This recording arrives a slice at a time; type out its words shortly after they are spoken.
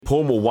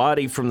Paul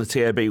Maoate from the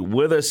TAB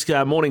with us.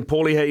 Morning,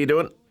 Paulie. How you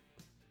doing?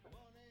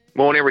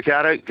 Morning,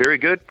 Ricardo. Very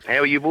good. How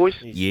are you, boys?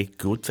 Yeah,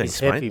 good. Thanks,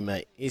 He's happy,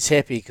 mate. He's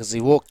happy because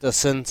he walked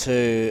us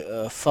into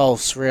a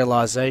false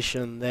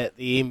realisation that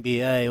the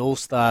NBA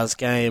All-Stars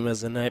game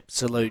is an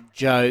absolute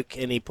joke,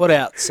 and he put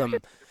out some,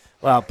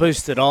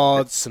 boosted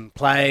odds, some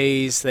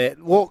plays that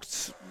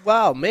walked,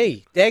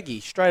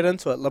 Daggy, straight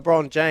into it.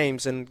 LeBron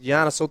James and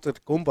Giannis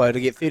Antetokounmpo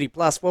to get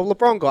 30+. Well,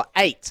 LeBron got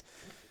 8.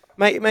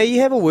 Mate, may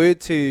you have a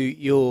word to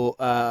your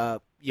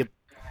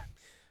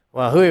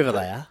whoever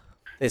they are,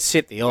 that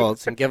set the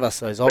odds and give us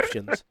those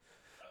options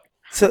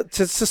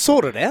to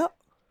sort it out.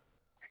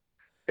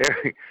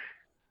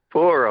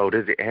 Poor old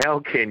Izzy. How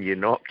can you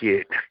not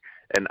get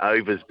an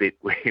overs bet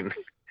when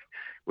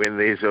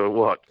there's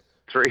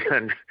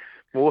 300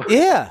 more?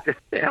 Yeah.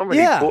 How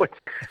many points?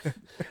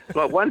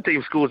 Like one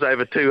team scores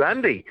over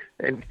 200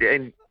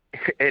 and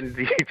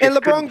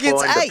LeBron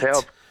gets 8.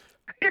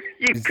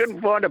 You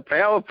couldn't find a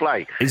power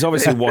play. He's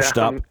obviously washed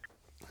up.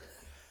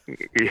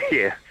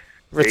 Yeah.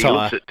 Retire. He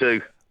looks it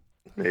too.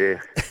 Yeah.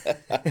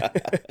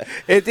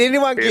 Did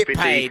anyone get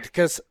paid?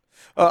 Because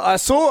I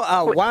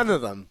saw one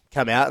of them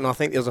come out, and I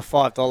think there was a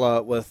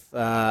 $5 with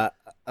a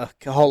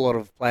whole lot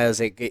of players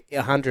that get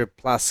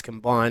 100+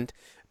 combined,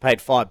 paid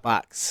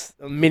 $5.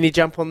 A mini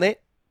jump on that?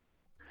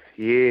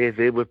 Yeah,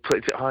 there were.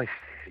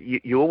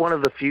 You're one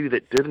of the few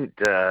that didn't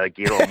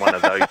get on one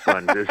of those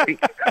ones, is he?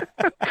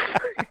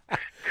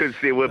 Because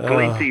there were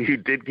plenty who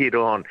did get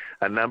on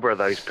a number of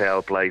those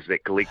power plays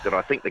that collected.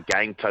 I think the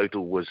game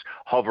total was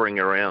hovering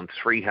around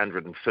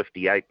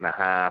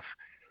 358.5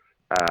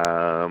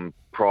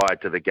 prior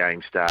to the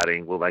game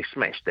starting. Well, they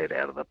smashed that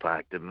out of the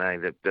park, didn't they?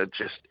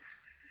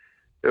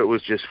 It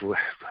was just like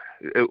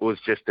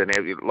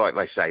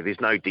they say,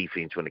 there's no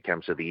defense when it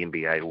comes to the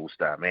NBA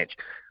All-Star match,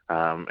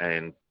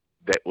 and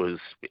that was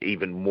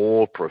even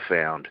more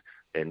profound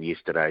in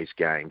yesterday's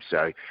game.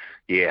 So,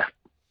 yeah,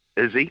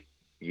 Izzy,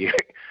 yeah,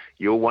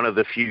 you're one of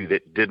the few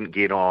that didn't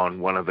get on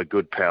one of the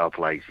good power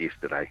plays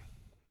yesterday.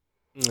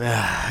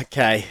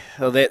 Okay,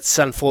 well, that's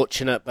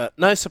unfortunate, but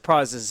no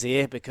surprises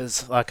there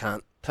because I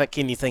can't pick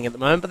anything at the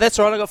moment. But that's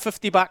all right, I got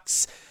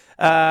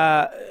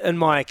 $50 in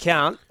my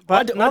account.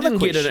 But I didn't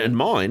get it in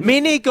mine.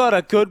 Many got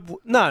a good...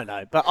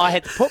 No, but I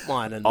had to put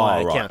mine in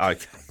my account.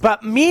 Okay.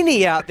 But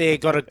many out there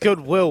got a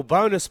goodwill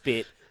bonus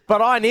bet,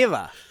 but I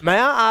never. May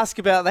I ask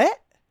about that?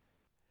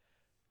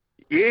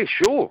 Yeah,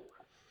 sure.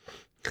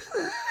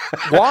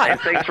 Why? And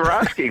thanks for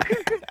asking.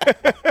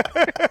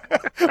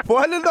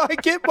 Why didn't I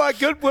get my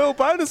goodwill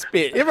bonus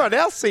bet? Everyone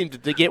else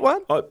seemed to get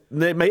one. I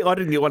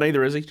didn't get one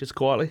either, Izzy, just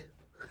quietly.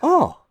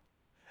 Oh.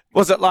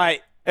 Was it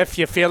like, if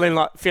you're feeling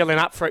up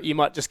for it, you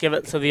might just give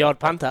it to the odd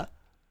punter?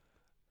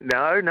 No,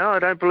 I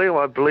don't believe.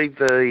 I believe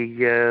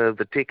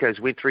the techos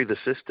went through the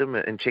system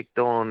and checked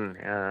on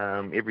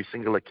every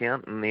single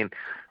account, and then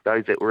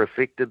those that were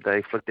affected,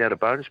 they flicked out a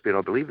bonus bet.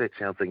 I believe that's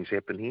how things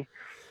happen here.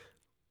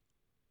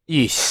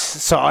 Yes.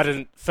 So I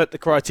didn't fit the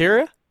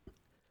criteria?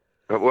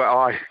 Well,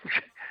 I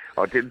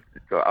did.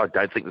 I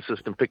don't think the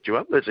system picked you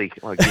up, Lizzie.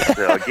 I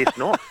guess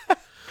not.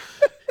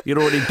 You'd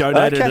already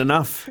donated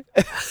enough.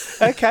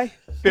 Okay,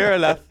 fair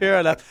enough.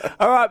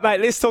 All right, mate,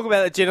 let's talk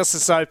about the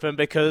Genesis Open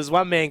because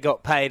one man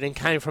got paid and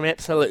came from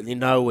absolutely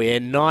nowhere,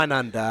 9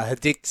 under,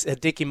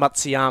 Hideki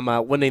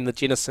Matsuyama winning the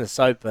Genesis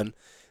Open.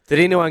 Did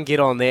anyone get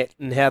on that,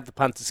 and how'd the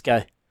punters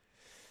go?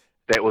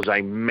 That was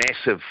a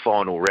massive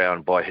final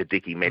round by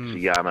Hideki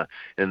Matsuyama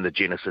in the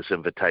Genesis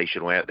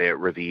Invitational out there at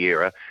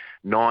Riviera.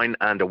 9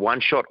 under, one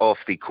shot off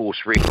the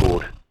course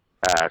record.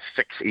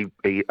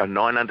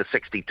 9 under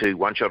 62,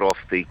 one shot off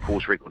the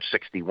course record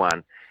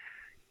 61.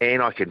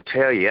 And I can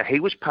tell you,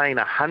 he was paying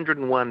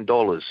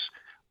 $101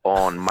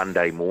 on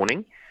Monday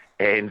morning,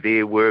 and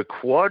there were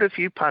quite a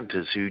few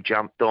punters who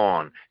jumped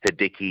on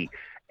Hideki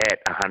at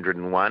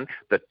 101.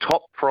 The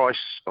top price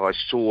I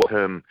saw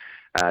him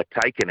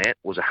taken at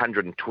was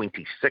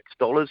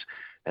 $126,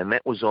 and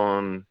that was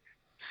on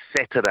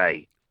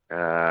Saturday.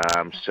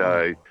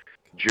 So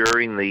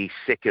during the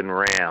second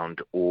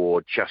round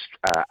or just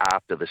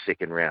after the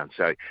second round.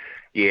 So,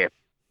 yeah,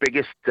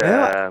 biggest... May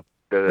I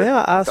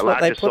ask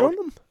what they put on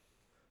them?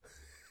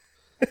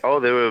 Oh,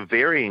 there were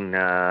varying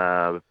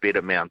bet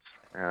amounts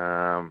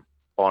on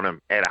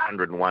him at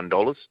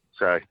 $101.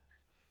 So,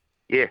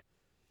 yeah.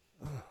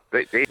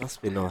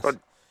 Must be nice.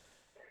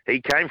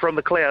 He came from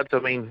the clouds,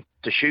 to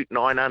shoot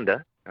 9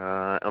 under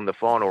on the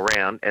final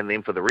round, and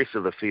then for the rest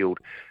of the field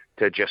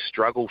to just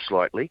struggle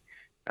slightly.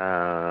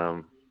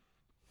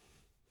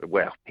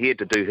 Well, he had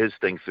to do his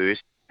thing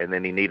first, and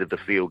then he needed the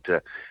field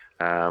to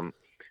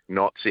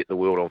not set the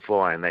world on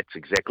fire, and that's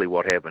exactly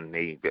what happened.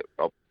 I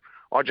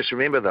just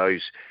remember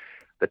the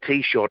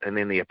tee shot and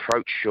then the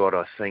approach shot,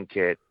 I think,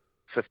 at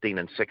 15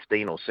 and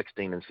 16 or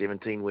 16 and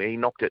 17, where he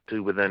knocked it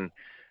to within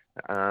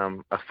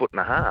a foot and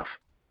a half.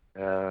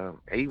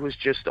 He was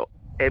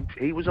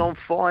on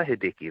fire,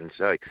 Hideki, and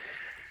so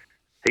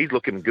he's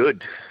looking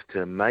good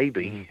to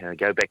maybe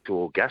go back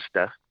to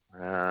Augusta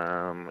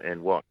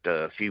in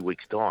a few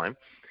weeks' time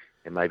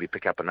and maybe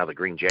pick up another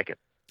green jacket.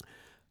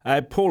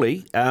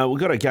 Paulie, we've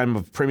got a game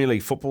of Premier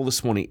League football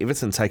this morning.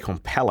 Everton take on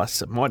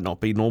Palace. It might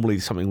not be normally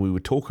something we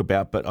would talk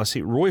about, but I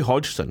see Roy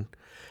Hodgson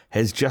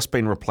has just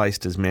been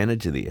replaced as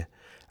manager there.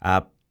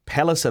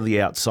 Palace are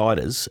the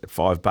outsiders at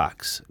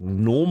 $5.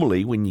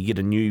 Normally, when you get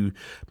a new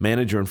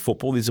manager in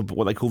football, there's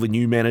what they call the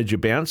new manager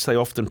bounce. They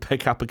often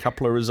pick up a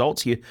couple of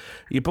results. Your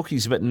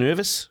bookie's a bit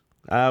nervous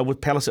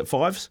with Palace at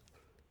 $5s?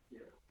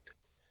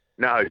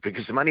 No,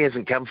 because the money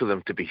hasn't come for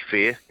them, to be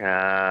fair.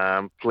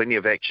 Plenty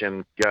of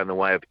action going the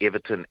way of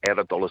Everton at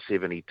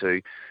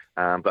 $1.72.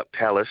 But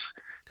Palace,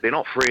 they're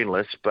not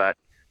friendless, but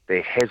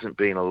there hasn't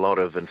been a lot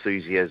of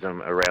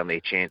enthusiasm around their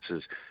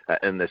chances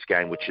in this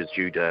game, which is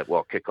due to,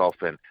 kick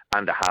off in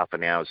under half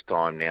an hour's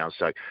time now.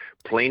 So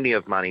plenty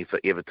of money for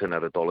Everton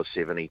at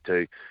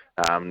 $1.72.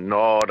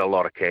 Not a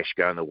lot of cash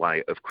going the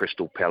way of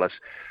Crystal Palace.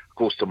 Of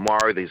course,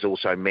 tomorrow there's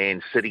also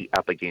Man City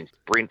up against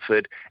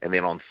Brentford. And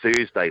then on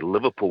Thursday,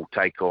 Liverpool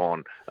take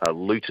on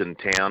Luton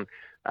Town.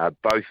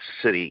 Both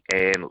City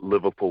and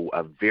Liverpool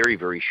are very,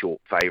 very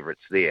short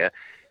favourites there.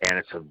 And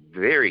it's a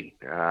very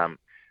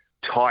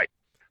tight,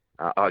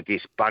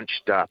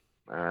 bunched up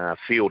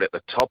field at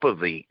the top of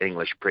the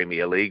English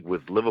Premier League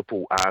with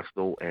Liverpool,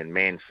 Arsenal and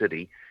Man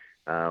City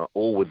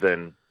all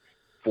within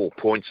 4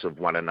 points of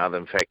one another.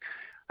 In fact,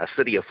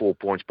 City are 4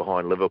 points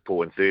behind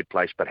Liverpool in third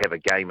place, but have a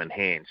game in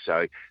hand.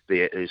 So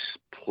there is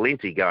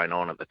plenty going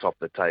on at the top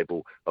of the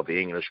table of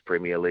the English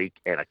Premier League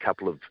and a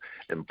couple of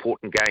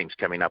important games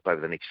coming up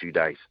over the next few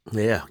days.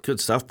 Yeah, good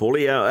stuff,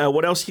 Paulie.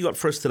 What else you got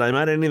for us today,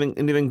 mate?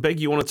 Anything big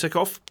you want to tick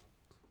off?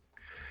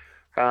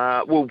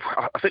 I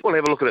think we'll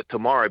have a look at it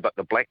tomorrow, but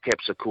the Black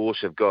Caps, of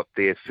course, have got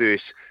their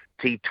first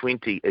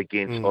T20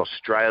 against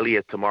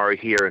Australia tomorrow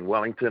here in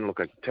Wellington. Look,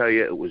 I can tell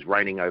you it was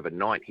raining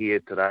overnight here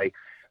today.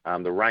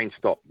 The rain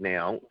stopped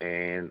now,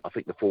 and I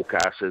think the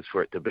forecast is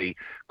for it to be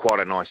quite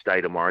a nice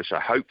day tomorrow. So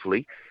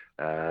hopefully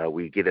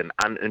we get an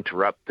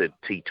uninterrupted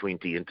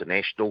T20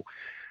 international.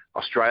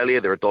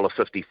 Australia, they're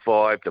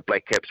 $1.55. The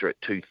Black Caps are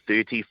at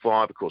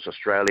 $2.35. Of course,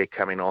 Australia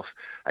coming off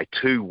a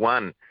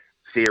 2-1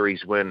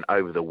 series win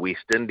over the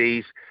West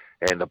Indies,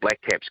 and the Black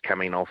Caps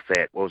coming off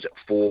that,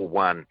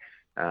 4-1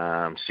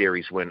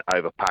 series win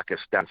over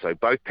Pakistan. So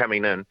both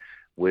coming in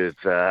with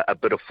a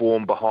bit of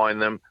form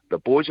behind them. The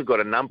boys have got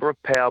a number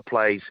of power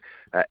plays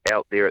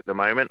out there at the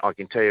moment. I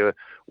can tell you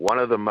one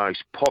of the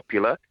most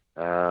popular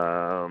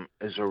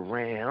is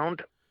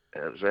around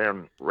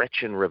Rachin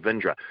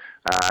Ravindra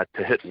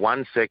to hit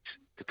 1-6, to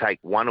take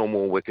one or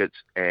more wickets,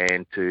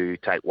 and to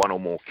take one or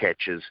more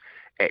catches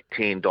at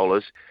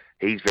 $10.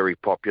 He's very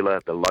popular,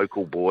 the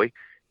local boy.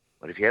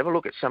 But if you have a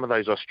look at some of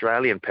those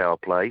Australian power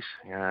plays,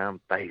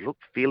 they look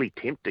fairly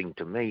tempting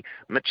to me.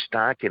 Mitch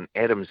Stark and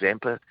Adam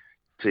Zampa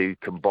to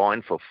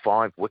combine for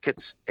 5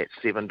 wickets at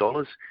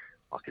 $7.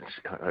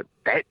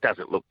 That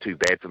doesn't look too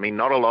bad for me.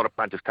 Not a lot of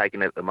punters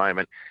taking it at the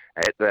moment.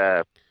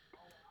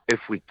 If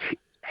we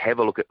have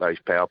a look at those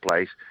power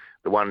plays,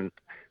 the one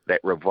that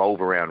revolve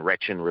around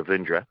Rachin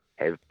Ravindra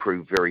have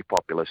proved very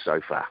popular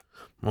so far.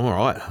 All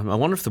right. I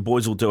wonder if the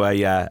boys will do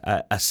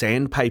a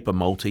sandpaper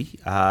multi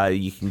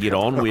you can get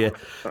on where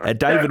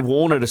David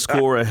Warner to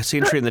score a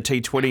century in the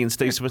T20 and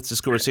Steve Smith to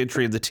score a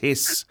century in the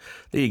Tests.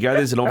 There you go.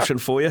 There's an option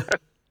for you.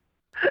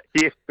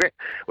 Yeah,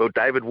 well,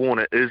 David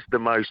Warner is the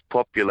most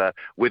popular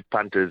with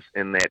punters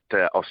in that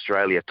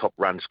Australia top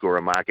run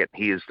scorer market.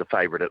 He is the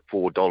favourite at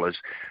 $4.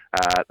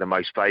 The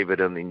most favoured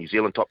in the New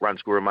Zealand top run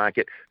scorer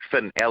market,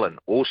 Finn Allen,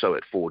 also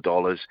at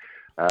 $4,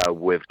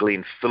 with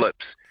Glenn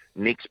Phillips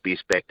next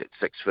best backed at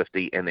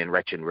 $6.50, and then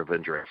Rachin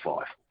Ravindra at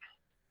 $5.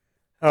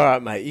 All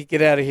right, mate. You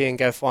get out of here and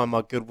go find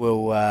my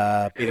Goodwill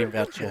betting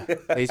voucher,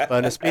 please.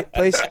 Bonus bet,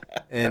 please.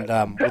 And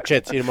we'll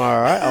chat to you tomorrow,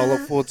 all right? I'll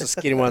look forward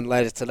to getting one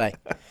later today.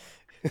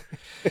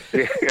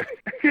 Yeah.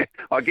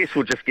 I guess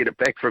we'll just get it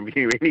back from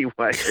you anyway. You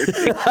will,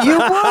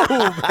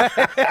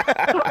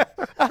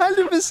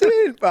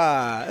 100%,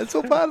 bar. It's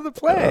all part of the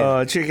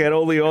plan. Check out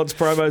all the odds,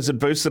 promos and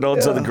boosted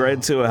odds on the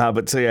Grand Tour Hub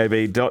at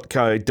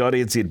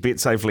tab.co.nz. Bet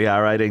safely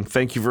R18.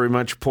 Thank you very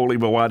much, Paul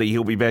Maoate.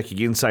 He'll be back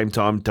again same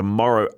time tomorrow